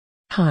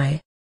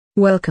Hi.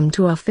 Welcome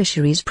to our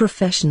Fisheries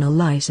Professional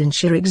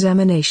Licensure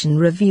Examination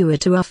Reviewer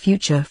to our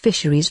future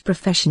fisheries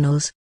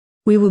professionals.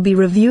 We will be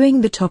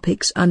reviewing the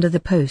topics under the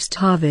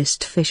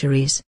post-harvest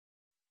fisheries.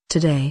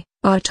 Today,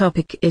 our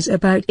topic is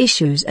about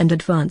issues and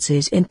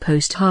advances in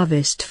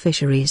post-harvest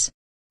fisheries.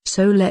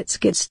 So let's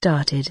get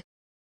started.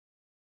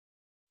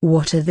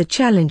 What are the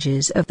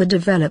challenges of the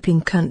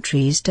developing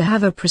countries to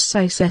have a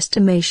precise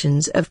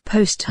estimations of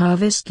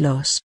post-harvest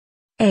loss?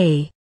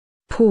 A.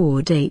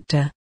 Poor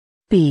data.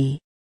 B.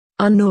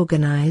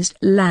 Unorganized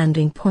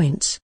landing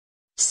points.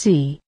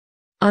 C.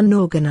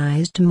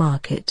 Unorganized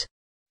market.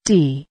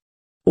 D.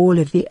 All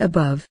of the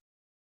above.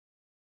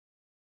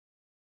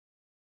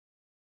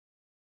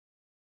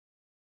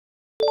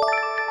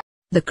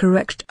 The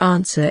correct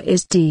answer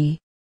is D.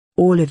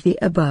 All of the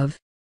above.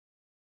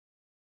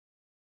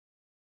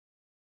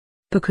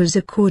 Because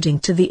according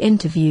to the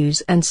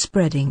interviews and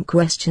spreading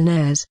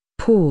questionnaires,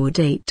 poor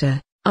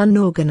data,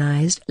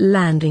 unorganized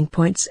landing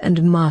points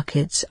and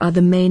markets are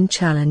the main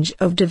challenge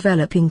of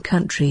developing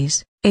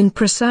countries, in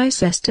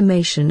precise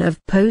estimation of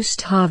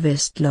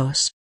post-harvest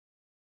loss.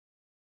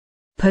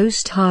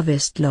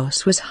 Post-harvest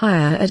loss was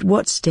higher at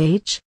what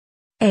stage?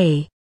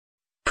 A.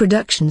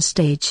 Production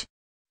stage.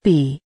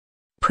 B.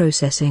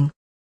 Processing.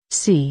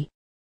 C.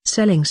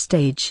 Selling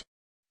stage.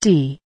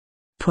 D.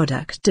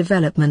 Product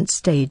development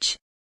stage.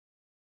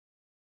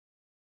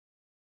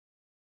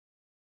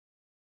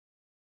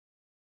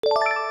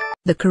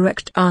 The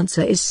correct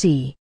answer is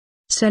C.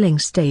 Selling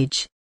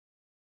stage.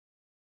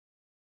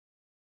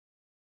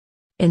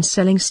 In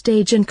selling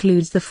stage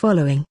includes the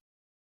following.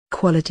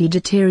 Quality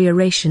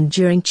deterioration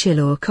during chill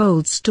or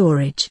cold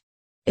storage.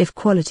 If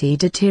quality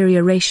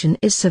deterioration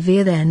is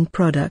severe, then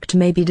product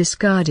may be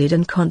discarded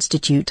and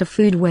constitute a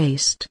food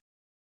waste.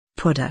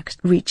 Product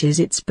reaches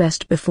its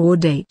best before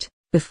date,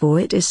 before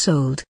it is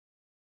sold.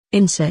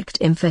 Insect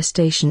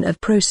infestation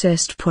of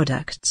processed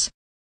products.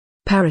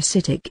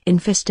 Parasitic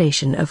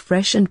infestation of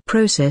fresh and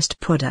processed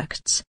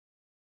products.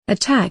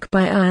 Attack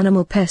by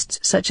animal pests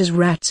such as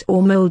rats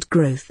or mold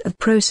growth of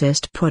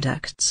processed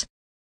products.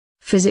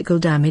 Physical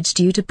damage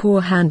due to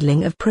poor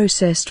handling of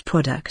processed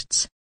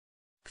products.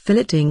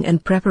 Filleting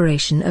and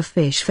preparation of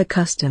fish for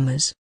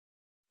customers.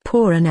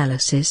 Poor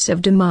analysis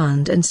of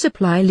demand and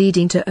supply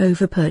leading to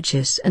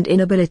overpurchase and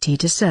inability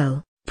to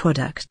sell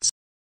products.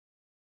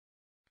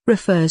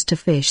 Refers to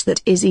fish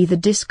that is either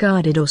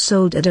discarded or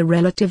sold at a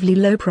relatively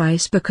low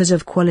price because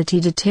of quality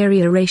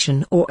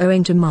deterioration or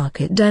owing to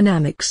market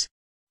dynamics.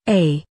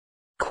 A.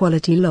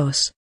 Quality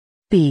loss.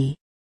 B.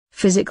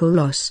 Physical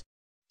loss.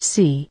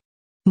 C.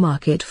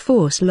 Market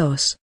force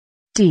loss.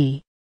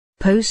 D.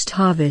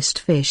 Post-harvest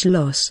fish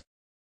loss.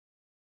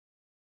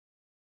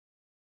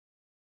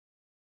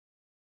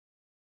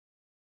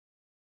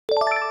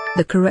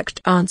 The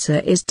correct answer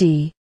is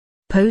D.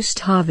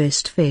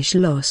 Post-harvest fish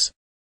loss.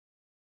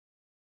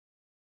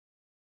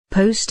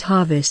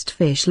 Post-harvest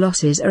fish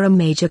losses are a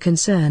major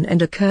concern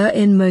and occur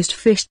in most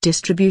fish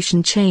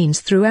distribution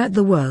chains throughout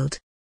the world.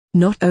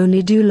 Not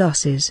only do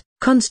losses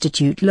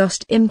constitute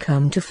lost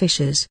income to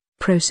fishers,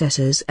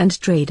 processors and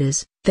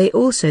traders, they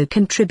also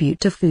contribute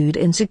to food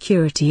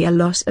insecurity. A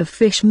loss of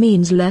fish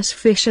means less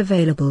fish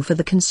available for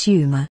the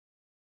consumer.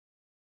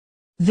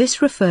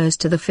 This refers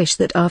to the fish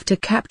that after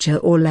capture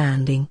or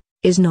landing,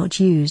 is not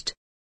used.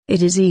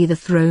 It is either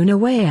thrown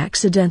away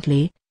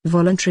accidentally,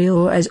 voluntary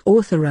or as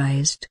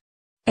authorized.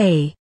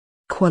 A.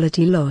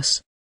 Quality loss.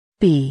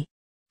 B.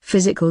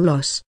 Physical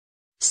loss.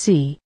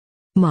 C.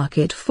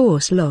 Market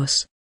force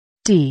loss.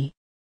 D.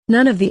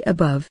 None of the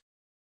above.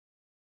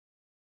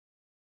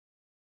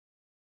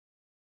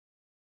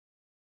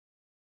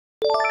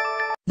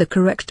 The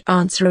correct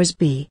answer is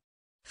B.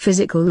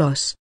 Physical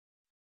loss.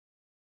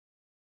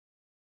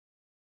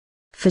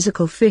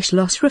 Physical fish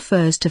loss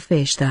refers to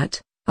fish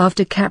that,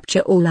 after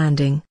capture or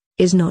landing,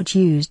 is not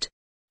used.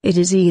 It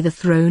is either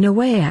thrown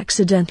away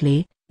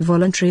accidentally,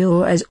 voluntary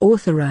or as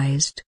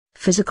authorized.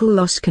 Physical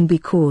loss can be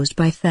caused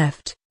by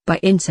theft, by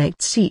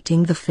insects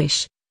eating the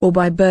fish, or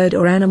by bird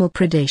or animal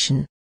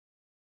predation.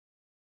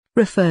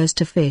 Refers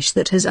to fish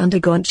that has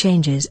undergone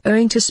changes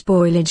owing to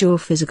spoilage or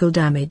physical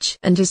damage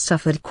and has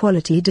suffered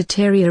quality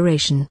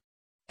deterioration.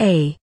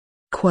 A.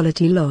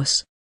 Quality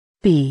loss.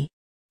 B.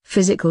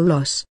 Physical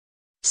loss.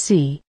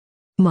 C.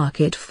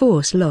 Market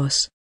force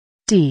loss.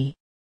 D.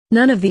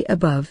 None of the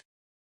above.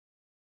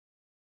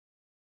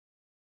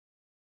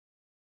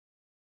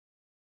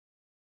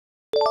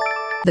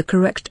 The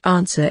correct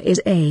answer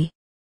is A.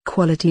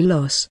 Quality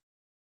loss.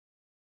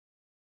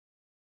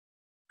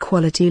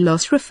 Quality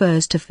loss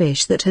refers to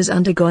fish that has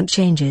undergone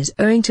changes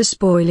owing to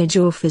spoilage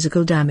or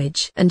physical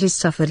damage and has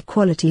suffered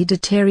quality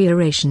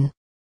deterioration.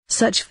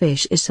 Such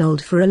fish is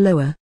sold for a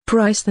lower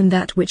price than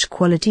that which.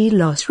 Quality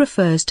loss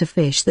refers to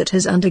fish that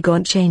has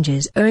undergone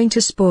changes owing to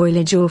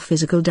spoilage or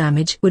physical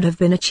damage would have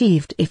been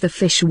achieved if the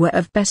fish were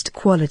of best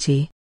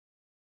quality.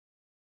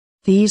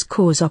 These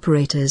cause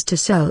operators to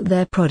sell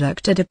their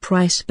product at a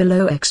price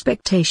below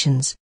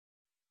expectations.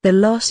 The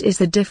loss is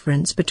the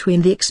difference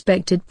between the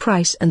expected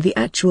price and the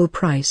actual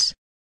price.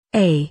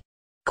 A.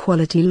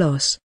 Quality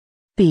loss.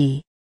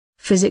 B.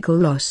 Physical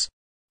loss.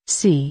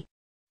 C.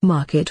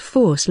 Market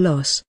force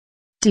loss.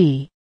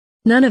 D.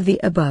 None of the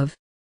above.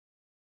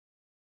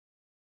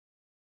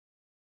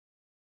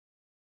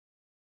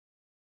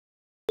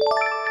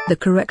 The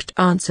correct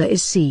answer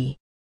is C.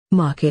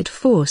 Market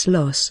force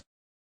loss.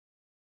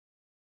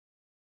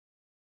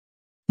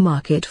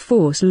 Market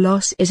force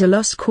loss is a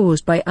loss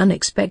caused by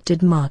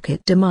unexpected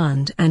market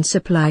demand and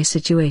supply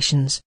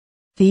situations.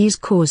 These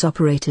cause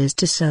operators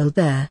to sell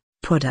their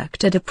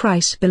product at a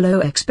price below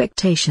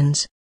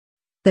expectations.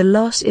 The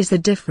loss is the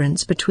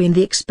difference between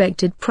the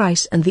expected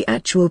price and the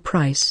actual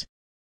price,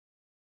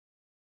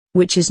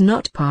 which is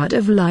not part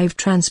of live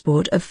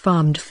transport of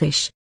farmed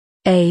fish.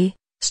 A.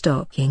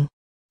 Stocking.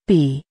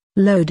 B.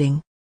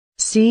 Loading.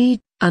 C.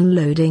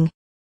 Unloading.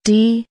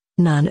 D.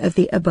 None of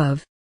the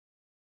above.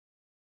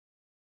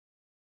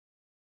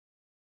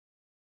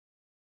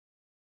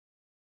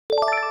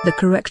 The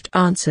correct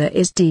answer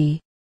is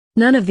D.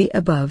 None of the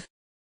above.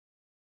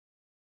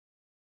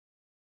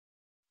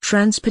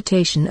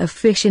 Transportation of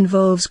fish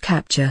involves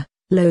capture,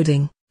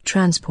 loading,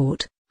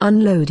 transport,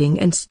 unloading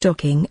and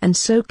stocking, and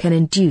so can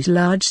induce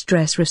large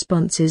stress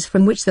responses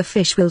from which the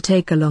fish will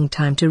take a long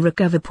time to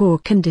recover. Poor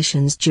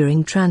conditions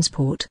during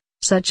transport,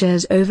 such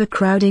as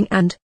overcrowding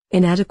and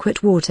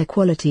inadequate water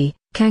quality,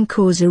 can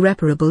cause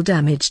irreparable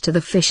damage to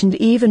the fish and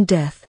even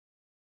death.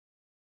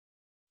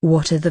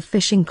 What are the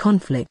fishing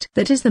conflict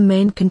that is the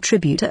main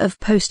contributor of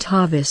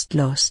post-harvest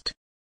loss?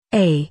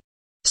 A.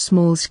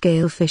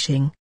 Small-scale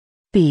fishing.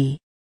 B.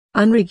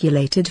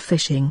 Unregulated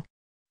fishing.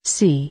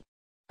 C.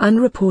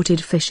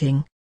 Unreported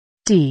fishing.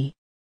 D.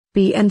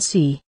 B and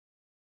C.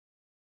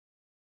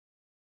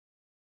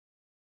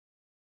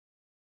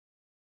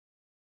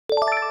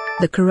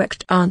 The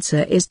correct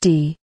answer is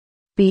D.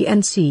 B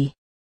and C.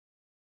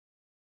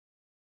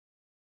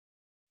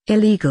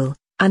 Illegal,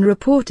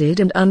 unreported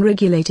and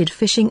unregulated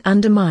fishing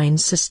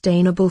undermines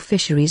sustainable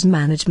fisheries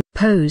management,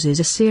 poses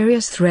a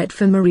serious threat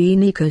for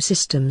marine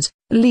ecosystems,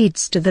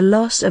 leads to the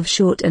loss of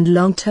short and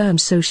long-term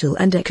social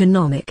and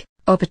economic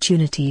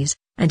opportunities,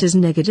 and has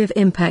negative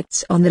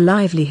impacts on the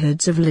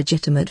livelihoods of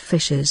legitimate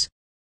fishers.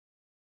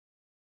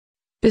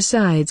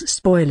 Besides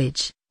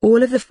spoilage,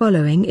 all of the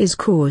following is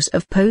cause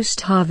of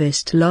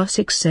post-harvest loss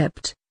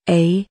except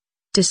A.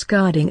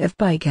 Discarding of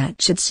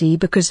bycatch at sea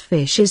because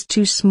fish is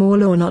too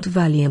small or not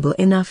valuable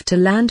enough to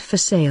land for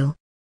sale.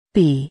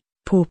 B.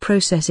 Poor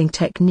processing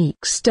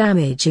techniques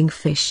damaging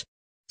fish.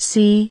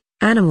 C.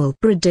 Animal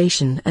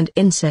predation and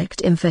insect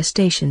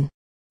infestation.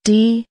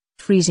 D.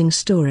 Freezing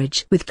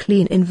storage with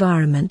clean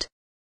environment.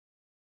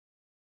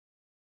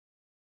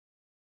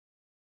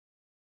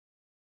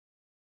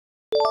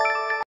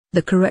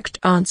 The correct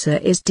answer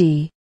is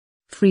D.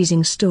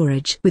 Freezing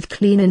storage with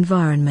clean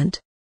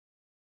environment.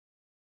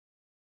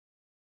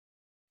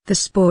 The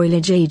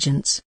spoilage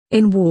agents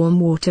in warm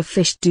water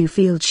fish do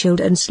field shield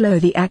and slow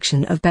the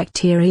action of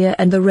bacteria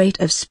and the rate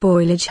of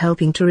spoilage,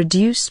 helping to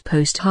reduce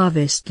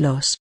post-harvest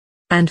loss.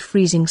 And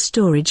freezing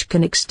storage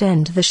can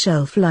extend the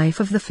shelf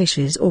life of the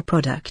fishes or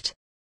product.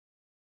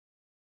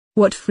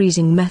 What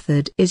freezing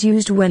method is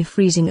used when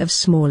freezing of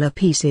smaller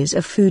pieces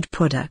of food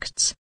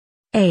products?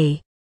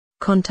 A.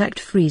 Contact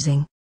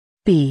freezing.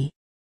 B.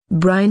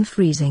 Brine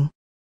freezing.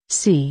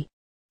 C.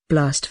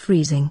 Blast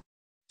freezing.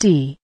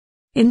 D.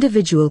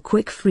 Individual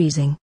quick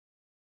freezing.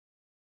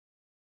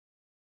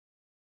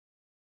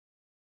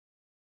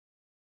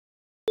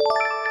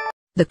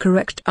 The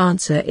correct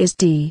answer is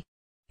D.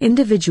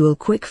 Individual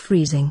quick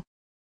freezing.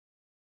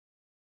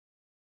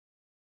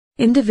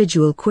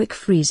 Individual quick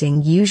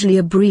freezing, usually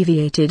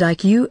abbreviated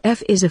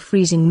IQF, is a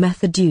freezing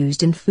method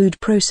used in food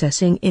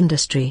processing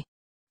industry.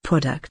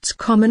 Products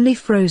commonly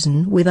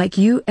frozen with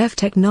IQF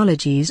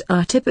technologies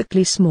are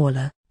typically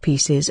smaller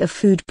pieces of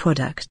food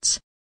products.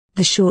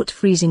 The short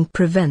freezing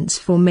prevents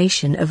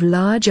formation of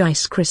large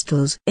ice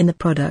crystals in the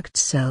product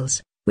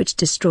cells, which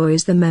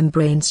destroys the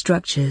membrane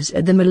structures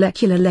at the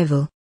molecular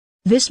level.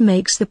 This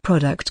makes the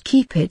product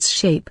keep its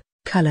shape,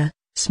 color,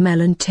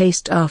 smell and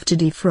taste after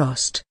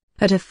defrost,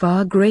 at a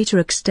far greater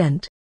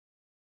extent.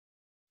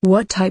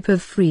 What type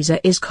of freezer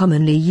is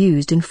commonly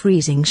used in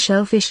freezing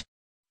shellfish?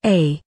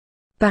 A.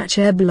 Batch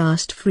air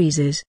blast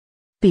freezers.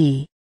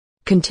 B.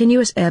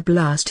 Continuous air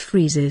blast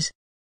freezers.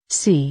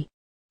 C.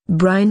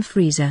 Brine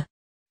freezer.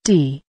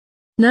 D.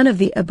 None of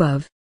the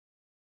above.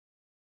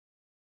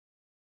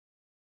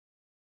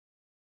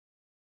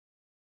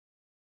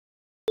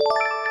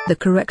 The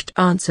correct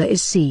answer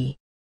is C.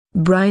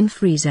 Brine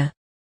freezer.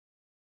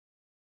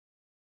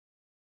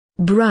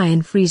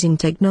 Brine freezing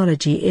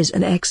technology is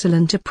an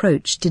excellent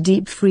approach to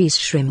deep freeze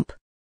shrimp.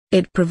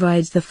 It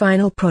provides the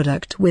final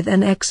product with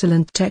an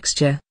excellent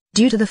texture,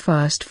 due to the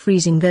fast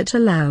freezing that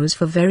allows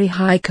for very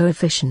high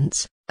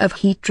coefficients of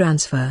heat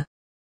transfer.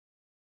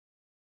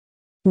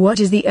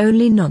 What is the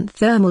only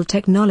non-thermal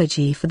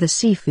technology for the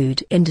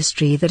seafood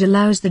industry that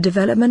allows the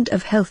development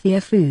of healthier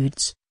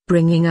foods,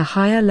 bringing a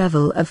higher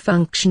level of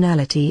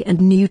functionality and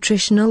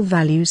nutritional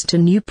values to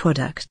new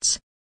products?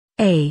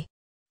 A.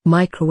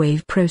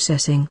 Microwave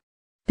processing.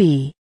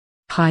 B.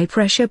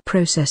 High-pressure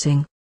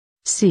processing.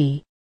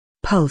 C.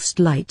 Pulsed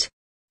light.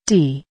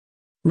 D.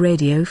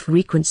 Radio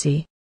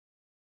frequency.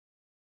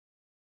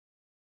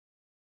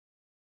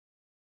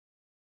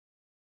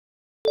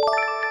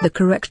 The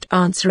correct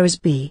answer is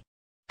B.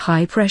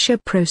 High pressure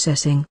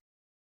processing.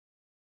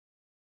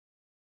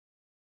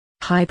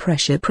 High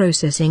pressure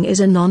processing is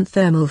a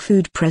non-thermal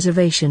food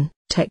preservation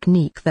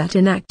technique that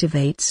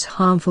inactivates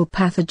harmful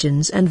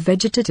pathogens and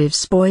vegetative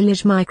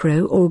spoilage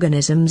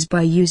microorganisms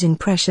by using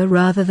pressure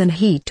rather than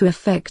heat to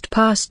effect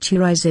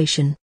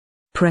pasteurization.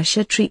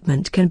 Pressure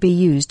treatment can be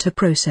used to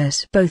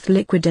process both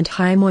liquid and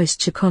high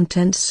moisture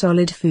content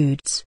solid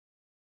foods.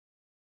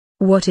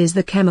 What is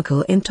the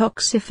chemical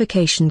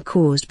intoxication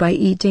caused by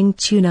eating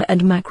tuna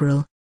and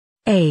mackerel?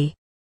 A.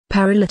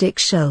 Paralytic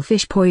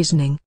shellfish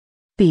poisoning.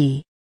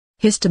 B.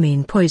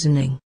 Histamine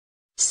poisoning.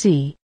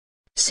 C.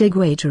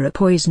 Ciguatera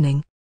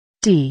poisoning.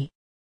 D.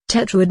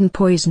 Tetroeden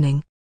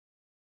poisoning.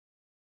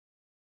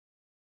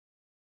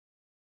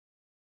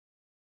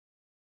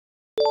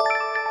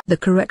 The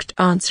correct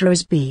answer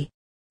is B.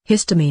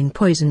 Histamine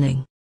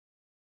poisoning.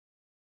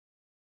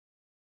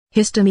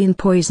 Histamine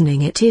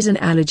poisoning. It is an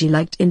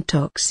allergy-like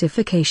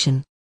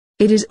intoxication.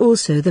 It is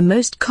also the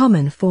most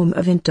common form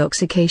of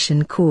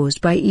intoxication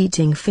caused by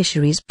eating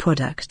fisheries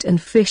product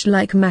and fish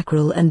like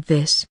mackerel, and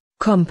this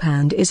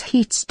compound is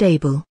heat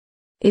stable.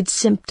 Its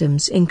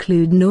symptoms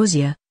include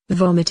nausea,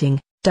 vomiting,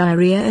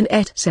 diarrhea and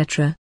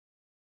etc.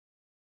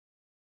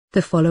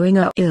 The following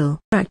are ill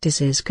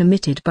practices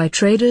committed by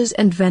traders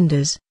and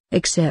vendors,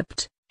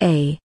 except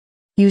A.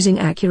 Using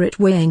accurate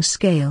weighing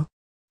scale.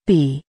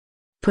 B.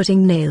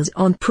 Putting nails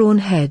on prawn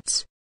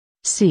heads.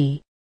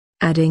 C.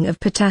 Adding of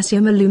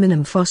potassium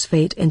aluminum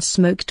phosphate in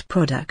smoked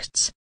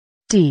products.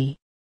 D.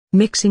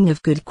 Mixing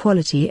of good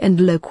quality and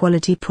low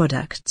quality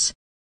products.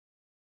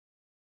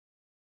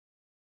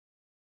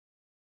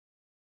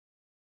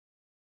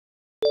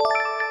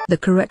 The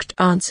correct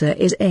answer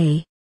is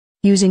A.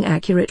 Using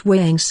accurate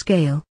weighing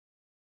scale.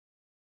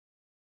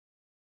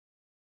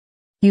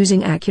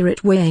 Using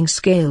accurate weighing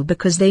scale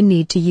because they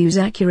need to use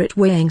accurate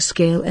weighing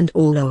scale, and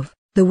all of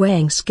the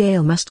weighing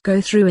scale must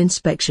go through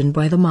inspection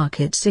by the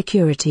market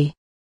security.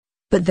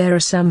 But there are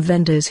some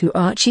vendors who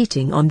are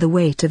cheating on the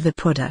weight of the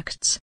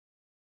products.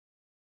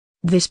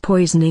 This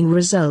poisoning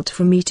result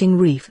from eating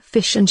reef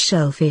fish and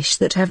shellfish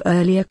that have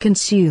earlier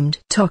consumed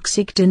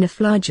toxic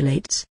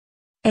dinoflagellates.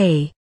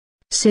 A.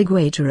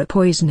 Ciguatera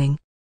poisoning.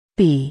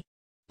 B.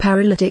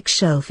 Paralytic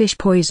shellfish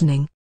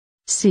poisoning.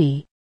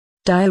 C.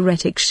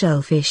 Diuretic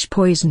shellfish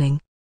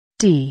poisoning.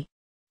 D.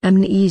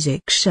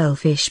 Amnesic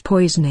shellfish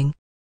poisoning.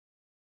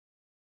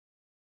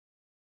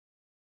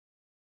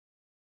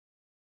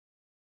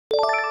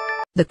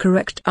 The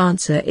correct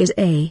answer is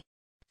A.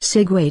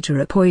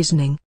 Ciguatera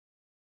poisoning.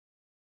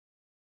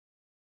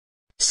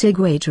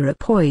 Ciguatera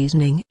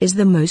poisoning is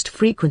the most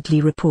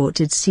frequently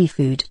reported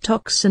seafood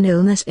toxin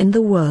illness in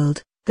the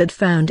world, that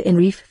found in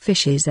reef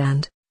fishes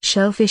and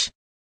shellfish.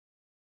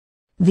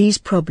 These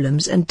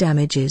problems and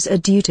damages are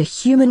due to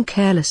human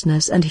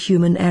carelessness and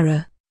human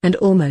error, and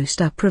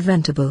almost are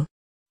preventable.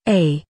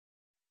 A.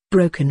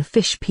 Broken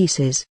fish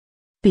pieces.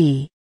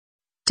 B.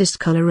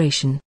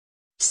 Discoloration.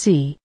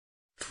 C.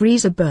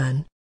 Freezer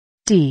burn.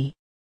 D.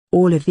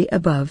 All of the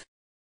above.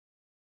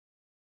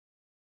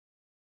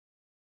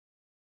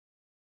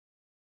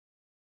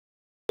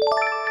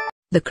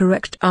 The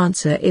correct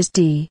answer is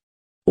D.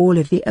 All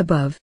of the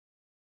above.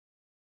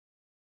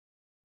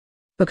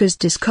 Because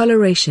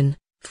discoloration,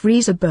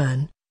 freezer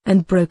burn,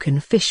 and broken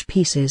fish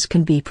pieces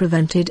can be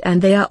prevented,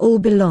 and they are all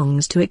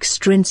belongs to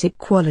extrinsic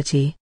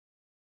quality.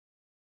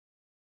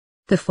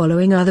 The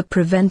following are the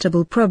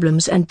preventable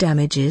problems and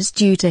damages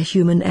due to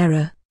human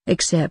error,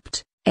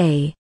 except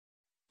A.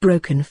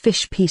 Broken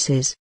fish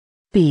pieces.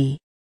 B.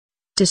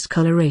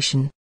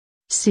 Discoloration.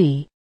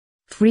 C.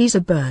 Freezer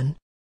burn.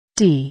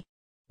 D.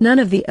 None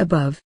of the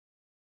above.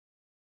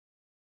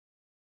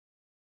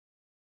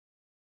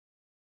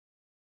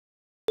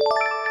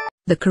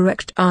 The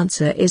correct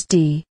answer is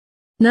D.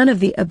 None of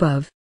the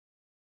above.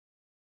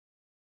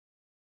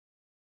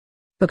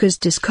 Because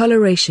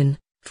discoloration,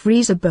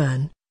 freezer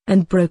burn,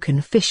 and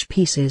broken fish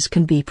pieces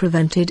can be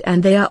prevented,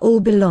 and they are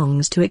all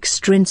belongs to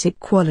extrinsic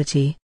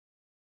quality.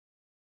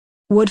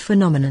 What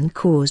phenomenon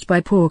caused by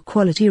poor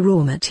quality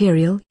raw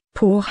material,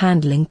 poor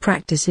handling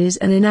practices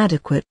and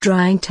inadequate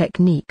drying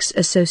techniques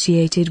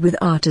associated with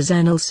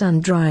artisanal sun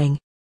drying?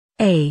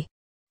 A.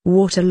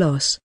 Water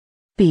loss.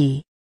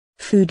 B.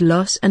 Food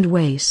loss and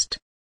waste.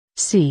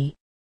 C.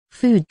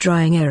 Food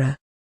drying error.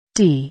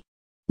 D.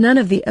 None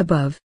of the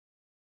above.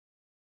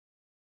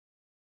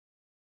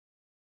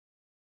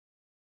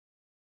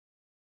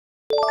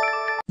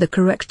 The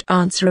correct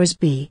answer is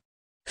B.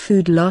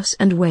 Food loss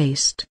and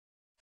waste.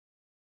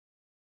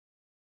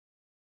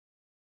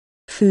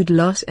 Food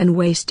loss and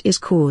waste is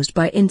caused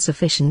by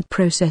insufficient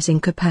processing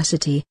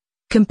capacity,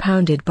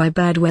 compounded by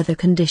bad weather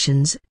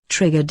conditions,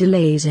 trigger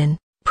delays in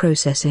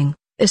processing,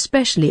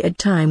 especially at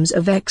times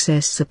of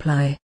excess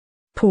supply.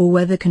 Poor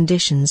weather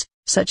conditions,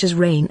 such as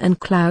rain and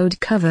cloud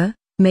cover,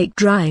 make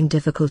drying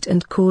difficult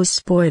and cause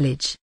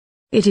spoilage.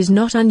 It is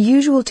not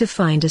unusual to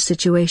find a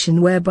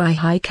situation whereby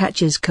high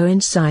catches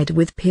coincide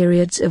with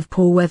periods of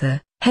poor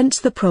weather,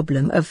 Hence the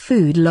problem of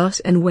food loss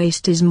and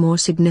waste is more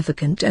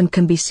significant and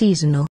can be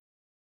seasonal.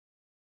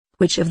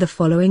 Which of the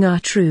following are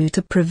true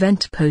to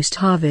prevent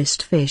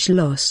post-harvest fish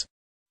loss?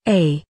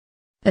 A.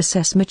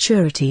 Assess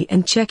maturity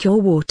and check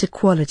your water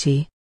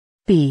quality.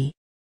 B.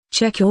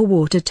 Check your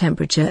water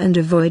temperature and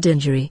avoid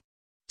injury.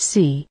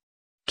 C.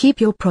 Keep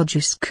your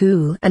produce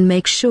cool and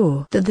make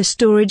sure that the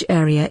storage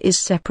area is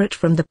separate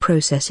from the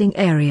processing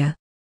area.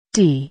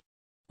 D.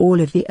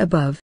 All of the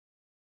above.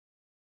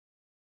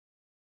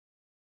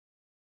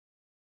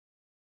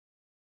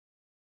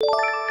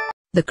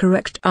 The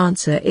correct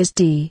answer is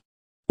D.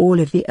 All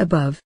of the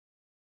above.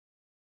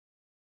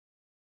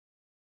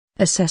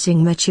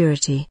 Assessing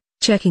maturity,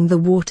 checking the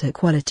water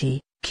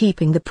quality,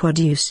 keeping the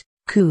produce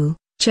cool,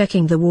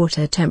 checking the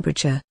water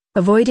temperature,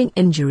 avoiding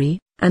injury,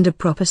 and a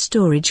proper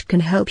storage can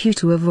help you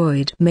to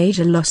avoid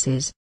major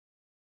losses.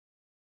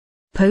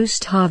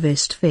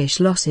 Post-harvest fish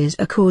losses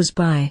are caused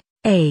by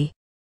A.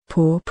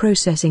 Poor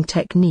processing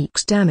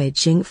techniques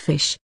damaging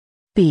fish.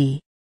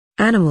 B.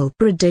 Animal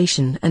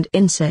predation and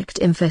insect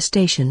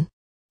infestation.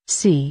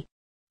 C.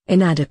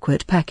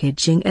 Inadequate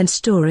packaging and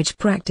storage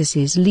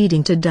practices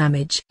leading to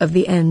damage of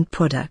the end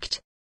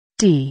product.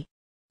 D.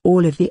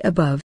 All of the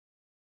above.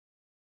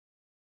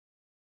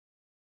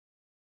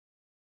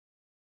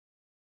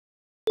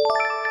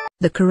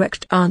 The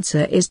correct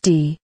answer is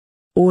D.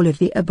 All of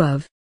the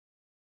above.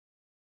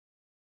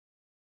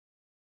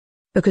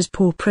 Because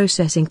poor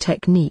processing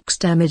techniques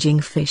damaging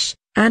fish,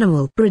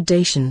 animal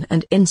predation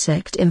and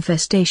insect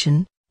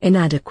infestation,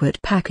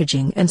 inadequate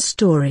packaging and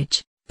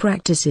storage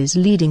practices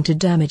leading to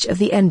damage of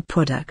the end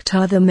product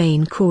are the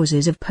main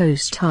causes of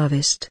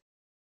post-harvest